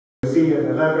See an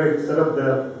elaborate setup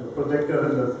there, the projector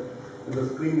and the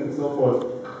screen and so forth.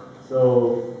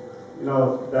 So,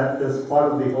 that is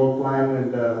part of the whole plan,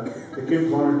 and the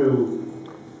kids wanted to,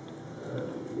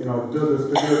 do this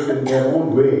tribute in their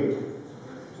own way,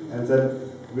 and said,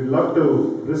 we'd love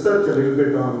to research a little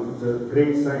bit on the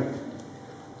great saint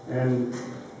and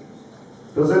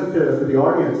present to the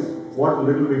audience what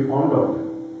little we found out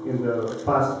in the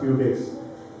past few days.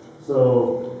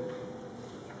 So,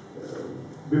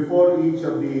 before each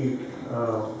of the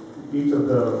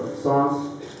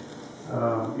songs,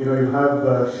 you'll have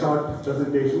a short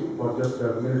presentation for just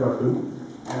a minute or two,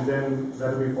 and then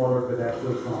that will be followed with the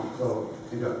actual song. So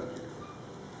enjoy.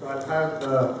 So I'll have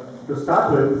to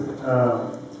start with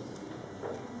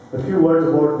a few words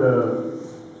about the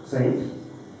saint,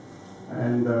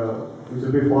 and which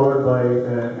will be followed by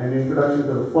an introduction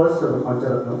to the first of the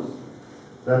Pancharatnams.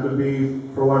 That will be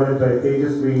provided by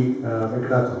Thejasvi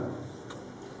Venkatachalam.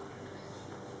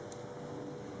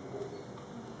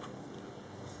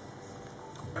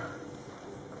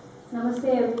 Namaste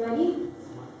everybody.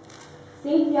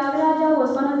 Saint Thyagaraja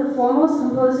was one of the foremost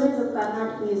composers of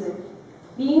Carnatic music.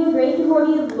 Being a great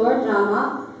devotee of Lord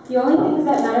Rama, the only things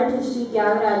that mattered to Sri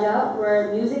Thyagaraja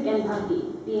were music and bhakti,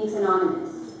 being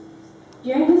synonymous.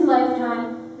 During his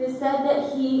lifetime, it is said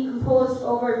that he composed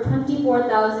over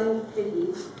 24,000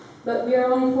 kritis, but we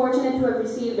are only fortunate to have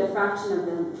received a fraction of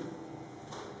them.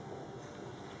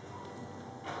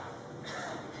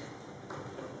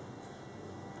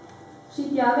 Sri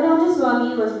Thyagaraja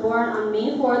Swami was born on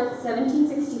May 4th,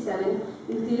 1767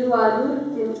 in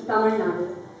Thiruvarur, Tamil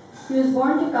Nadu. He was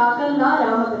born to Kakalla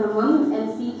Ramabrahmam and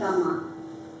Seethamma.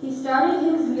 He started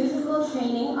his musical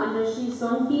training under Sri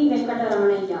Sonti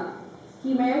Venkataramanayya.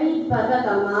 He married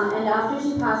Parvathamma, and after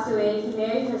she passed away, he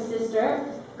married her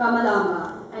sister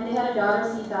Kamalamba, and they had a daughter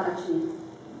Sita Lakshmi.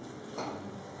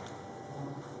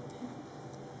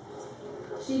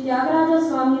 Sri Thyagaraja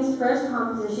Swami's first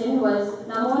composition was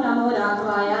Namo Namo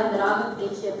Raghavaya, the Raga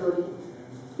Tori.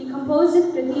 He composed this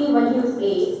kriti when he was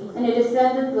 8, and it is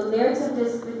said that the lyrics of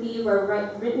this kriti were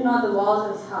written on the walls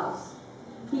of his house.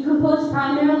 He composed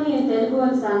primarily in Telugu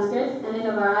and Sanskrit and in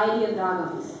a variety of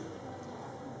ragams.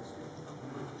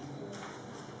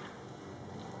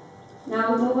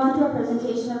 Now we move on to a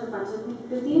presentation of the Pancharatna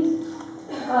kritis.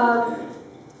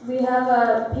 We have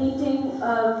a painting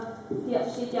of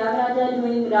Sri Thyagaraja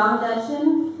doing Ram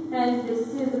Darshan, and this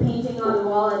is the painting on the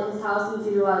wall at his house in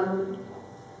Thiruvarur.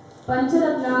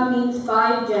 Pancharatna means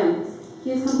 5 gems. He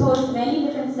has composed many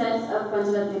different sets of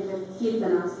Pancharatna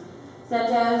Kirthanas, such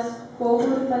as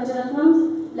Kovur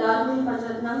Pancharatnams, Laduri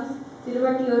Pancharatnams,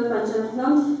 Tiruvatiyur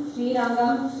Pancharatnams, Sri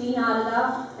Rangam, Sri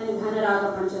Narada, and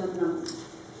Ghanaraga Pancharatnams.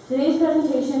 Today's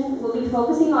presentation will be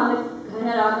focusing on the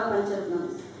Ghanaraga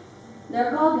Pancharatnams.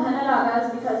 They're called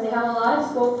Ghanaragas because they have a lot of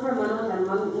scope for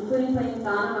manodharmam, including playing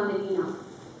Tanam on the Veena.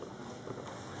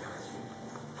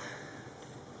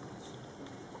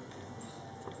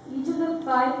 Each of the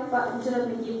 5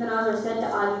 Pancharatna Kirthanas are set to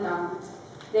Aradhanai.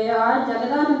 They are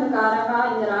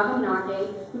Jagadanandakaraka in the Ragam Nate,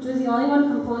 which was the only one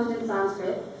composed in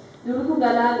Sanskrit,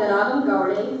 Nurukugala in the Ragam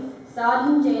Gaude,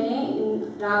 Sadham Jene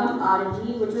in Ragam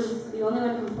Arati, which was the only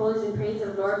one composed in praise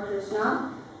of Lord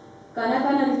Krishna,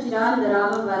 Kanakana Ruchira in the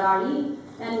Ragam Varadi,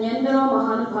 and Nyandaro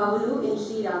Mahanubhavulu in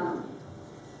Sri Ragam.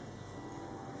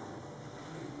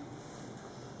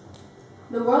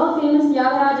 The world-famous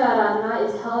Thyagaraja Aradhanai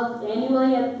is held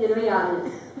annually at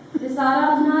Tiruvayadu. This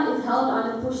Aradhana is held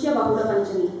on the Pushya Bahuda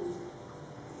Panchami,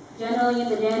 generally in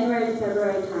the January to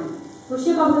February time.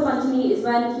 Pushya Bahuda Panchami is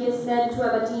when he is said to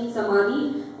have attained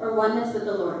Samadhi or oneness with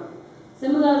the Lord.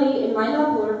 Similarly, in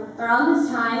Mylapore, around this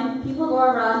time, people go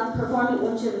around performing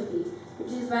Unchavati,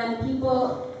 which is when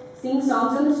people sing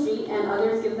songs on the street and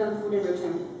others give them food in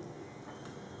return.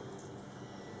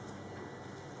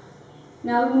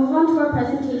 Now we move on to our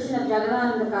presentation of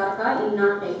Jagadanandakaraka in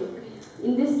Nate.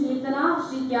 In this Kirtana,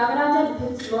 Sri Thyagaraja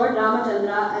depicts Lord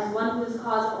Ramachandra as one who is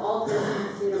cause of all bliss in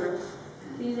this universe.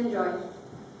 Please enjoy.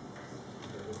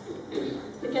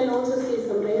 You can also see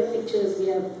some rare pictures we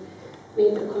have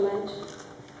made the collage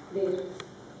there.